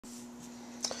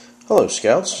Hello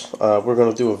Scouts, we're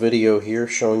going to do a video here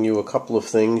showing you a couple of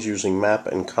things using map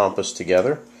and compass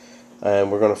together,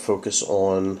 and we're going to focus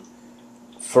on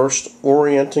first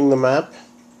orienting the map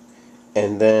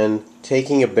and then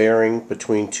taking a bearing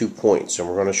between 2 points, and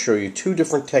we're going to show you two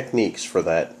different techniques for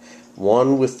that,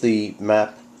 one with the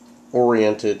map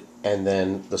oriented and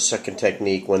then the second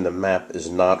technique when the map is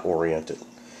not oriented.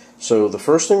 So the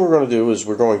first thing we're going to do is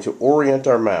we're going to orient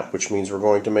our map, which means we're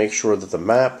going to make sure that the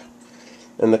map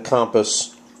and the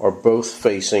compass are both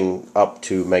facing up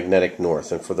to magnetic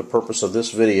north. And for the purpose of this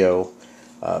video,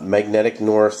 magnetic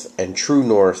north and true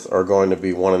north are going to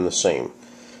be one and the same.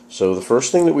 So the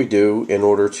first thing that we do in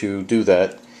order to do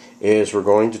that is we're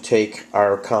going to take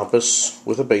our compass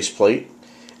with a base plate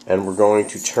and we're going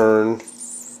to turn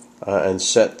and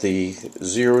set the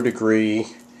 0-degree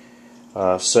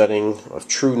setting of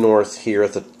true north here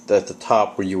at the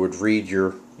top where you would read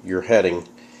your heading.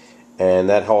 And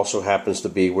that also happens to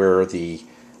be where the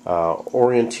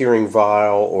orienteering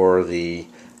vial or the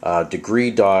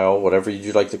degree dial, whatever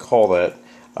you'd like to call that,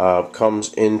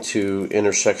 comes into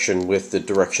intersection with the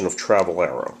direction of travel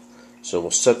arrow. So we'll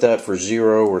set that for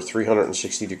 0 or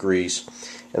 360 degrees.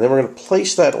 And then we're going to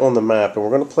place that on the map. And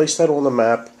we're going to place that on the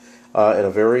map in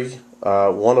a very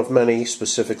one of many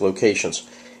specific locations.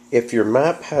 If your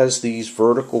map has these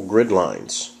vertical grid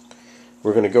lines,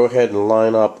 we're going to go ahead and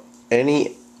line up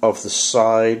any of the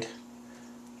side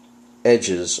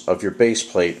edges of your base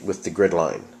plate with the grid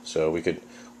line. So we can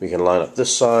line up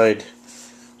this side,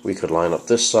 we could line up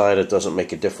this side, it doesn't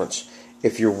make a difference.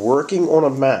 If you're working on a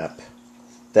map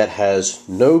that has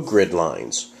no grid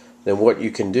lines, then what you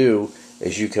can do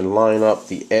is you can line up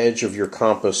the edge of your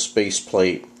compass base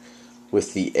plate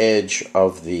with the edge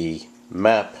of the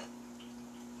map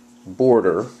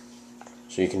border.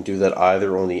 So you can do that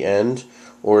either on the end,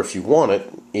 or if you want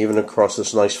it, even across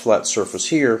this nice flat surface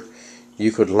here,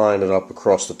 you could line it up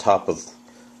across the top of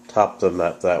the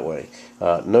map that way.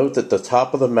 Note that the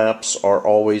top of the maps are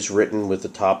always written with the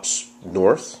tops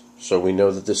north, so we know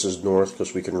that this is north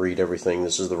because we can read everything.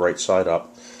 This is the right side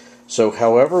up. So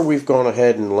however we've gone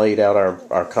ahead and laid out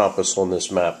our compass on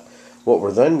this map, what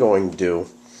we're then going to do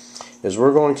is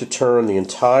we're going to turn the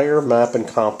entire map and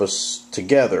compass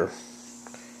together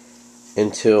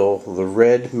until the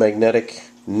red magnetic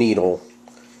needle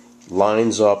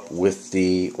lines up with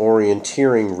the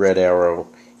orienteering red arrow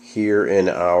here in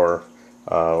our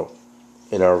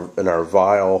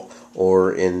vial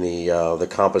or in the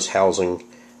compass housing.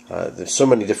 There's so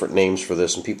many different names for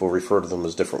this, and people refer to them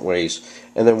as different ways.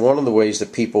 And then one of the ways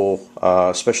that people,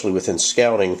 especially within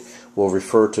scouting, will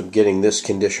refer to getting this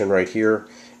condition right here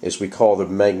is we call the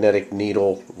magnetic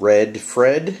needle red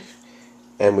Fred,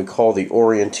 and we call the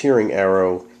orienteering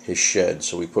arrow his shed.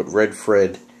 So we put red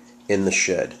Fred in the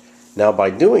shed. Now by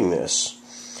doing this,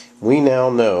 we now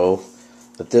know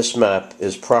that this map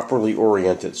is properly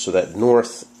oriented so that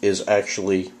north is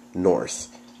actually north.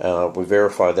 We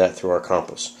verify that through our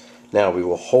compass. Now we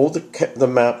will hold the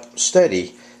map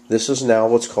steady. This is now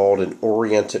what's called an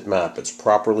oriented map. It's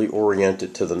properly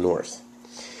oriented to the north.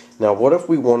 Now what if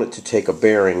we wanted to take a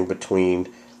bearing between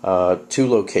two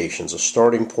locations, a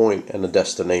starting point and a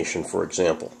destination, for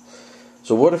example?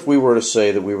 So what if we were to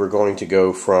say that we were going to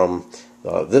go from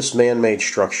this man-made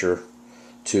structure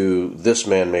to this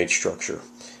man-made structure?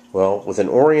 Well, with an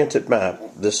oriented map,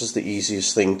 this is the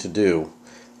easiest thing to do.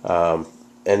 And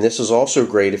this is also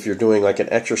great if you're doing like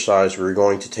an exercise where you're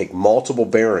going to take multiple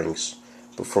bearings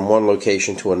from one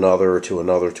location to another, or to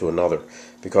another, to another.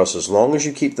 Because as long as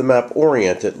you keep the map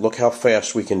oriented, look how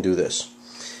fast we can do this.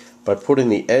 By putting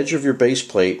the edge of your base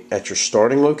plate at your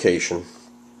starting location,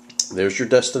 there's your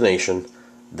destination,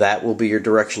 that will be your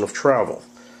direction of travel.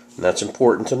 And that's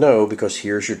important to know because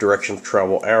here's your direction of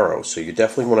travel arrow. So you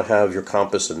definitely want to have your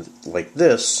compass like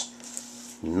this,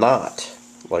 not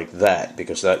like that,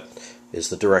 because that is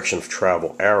the direction of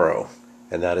travel arrow,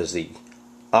 and that is the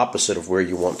opposite of where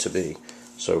you want to be.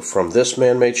 So from this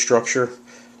man-made structure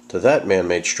to that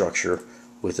man-made structure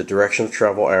with the direction of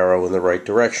travel arrow in the right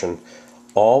direction,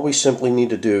 all we simply need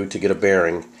to do to get a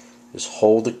bearing is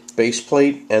hold the base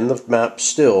plate and the map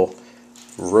still,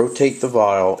 rotate the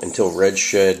vial until red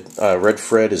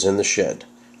Fred is in the shed.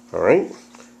 Alright?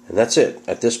 And that's it.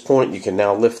 At this point you can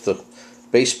now lift the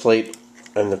base plate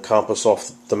and the compass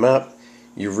off the map.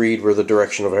 You read where the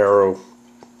direction of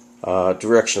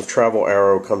travel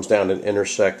arrow comes down and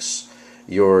intersects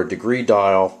your degree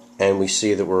dial, and we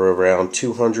see that we're around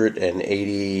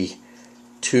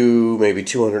 282, maybe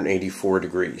 284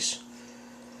 degrees.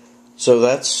 So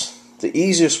that's the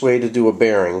easiest way to do a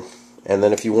bearing. And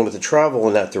then if you wanted to travel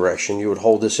in that direction, you would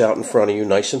hold this out in front of you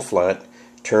nice and flat,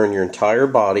 turn your entire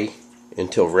body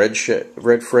until red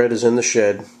Fred is in the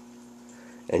shed,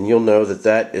 and you'll know that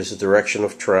that is the direction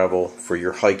of travel for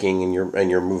your hiking and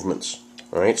your movements.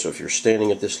 Alright, so if you're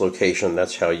standing at this location,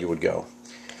 that's how you would go.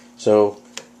 So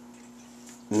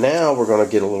now we're going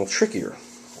to get a little trickier.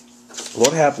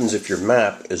 What happens if your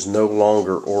map is no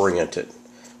longer oriented?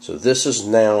 So this is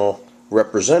now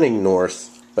representing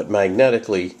north, but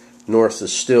magnetically north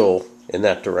is still in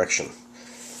that direction.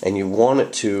 And you want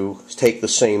it to take the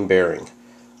same bearing,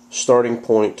 starting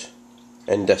point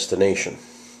and destination.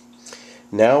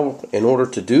 Now, in order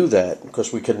to do that,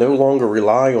 because we can no longer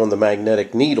rely on the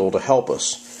magnetic needle to help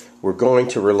us, we're going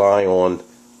to rely on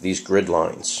these grid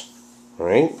lines.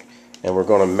 Right? And we're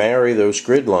going to marry those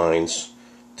grid lines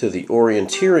to the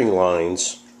orienteering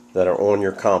lines that are on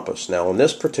your compass. Now, on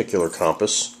this particular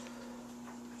compass,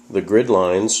 the grid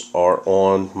lines are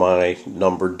on my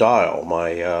numbered dial,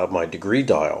 my degree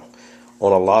dial.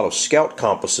 On a lot of Scout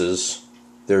compasses,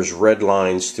 there's red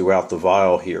lines throughout the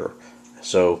vial here.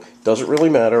 So it doesn't really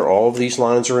matter. All of these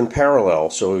lines are in parallel,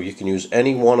 so you can use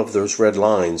any one of those red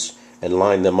lines and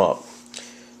line them up.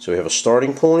 So we have a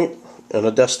starting point and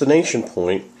a destination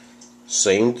point,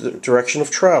 same direction of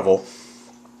travel.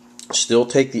 Still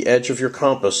take the edge of your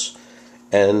compass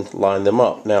and line them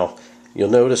up. Now, you'll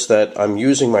notice that I'm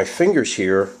using my fingers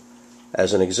here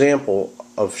as an example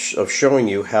of showing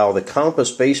you how the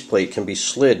compass base plate can be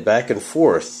slid back and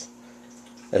forth.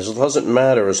 As it doesn't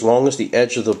matter, as long as the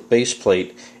edge of the base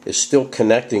plate is still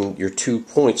connecting your 2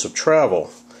 points of travel,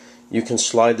 you can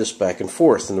slide this back and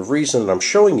forth. And the reason that I'm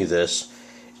showing you this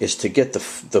is to get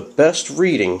the best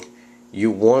reading.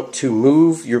 You want to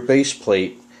move your base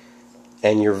plate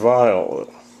and your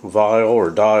vial or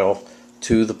dial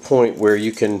to the point where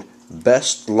you can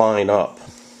best line up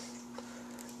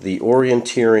the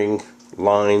orienteering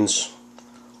lines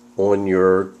on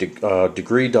your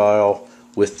degree dial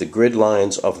with the grid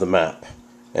lines of the map.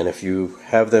 And if you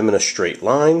have them in a straight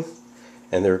line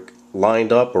and they're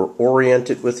lined up or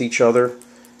oriented with each other,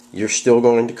 you're still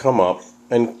going to come up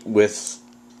and with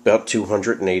about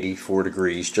 284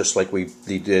 degrees, just like we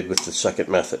did with the second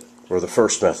method or the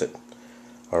first method.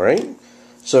 Alright,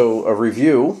 so a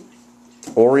review: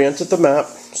 oriented the map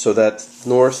so that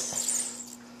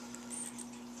north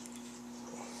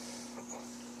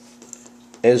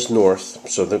is north,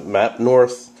 so the map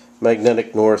north,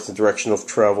 magnetic north, the direction of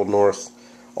travel north,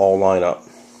 all line up.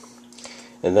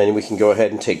 And then we can go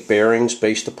ahead and take bearings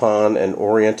based upon an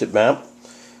oriented map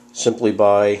simply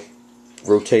by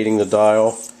rotating the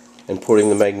dial and putting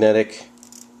the magnetic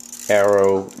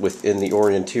arrow within the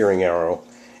orienteering arrow.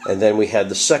 And then we had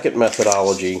the second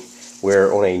methodology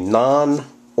where on a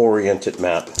non-oriented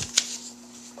map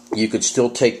you could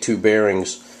still take 2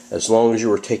 bearings as long as you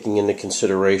were taking into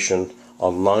consideration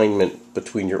alignment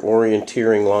between your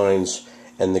orienteering lines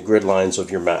and the grid lines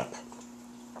of your map.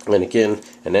 And again,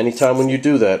 and anytime when you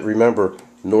do that, remember,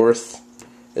 north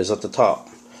is at the top.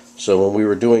 So when we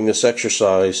were doing this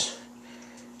exercise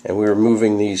and we were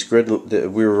moving these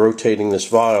we were rotating this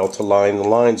vial to line the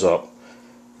lines up,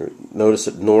 notice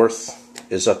that north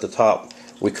is at the top.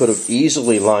 We could have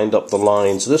easily lined up the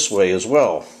lines this way as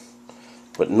well,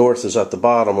 but north is at the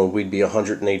bottom and we'd be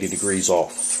 180 degrees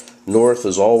off. North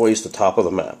is always the top of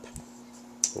the map.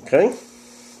 Okay?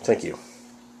 Thank you.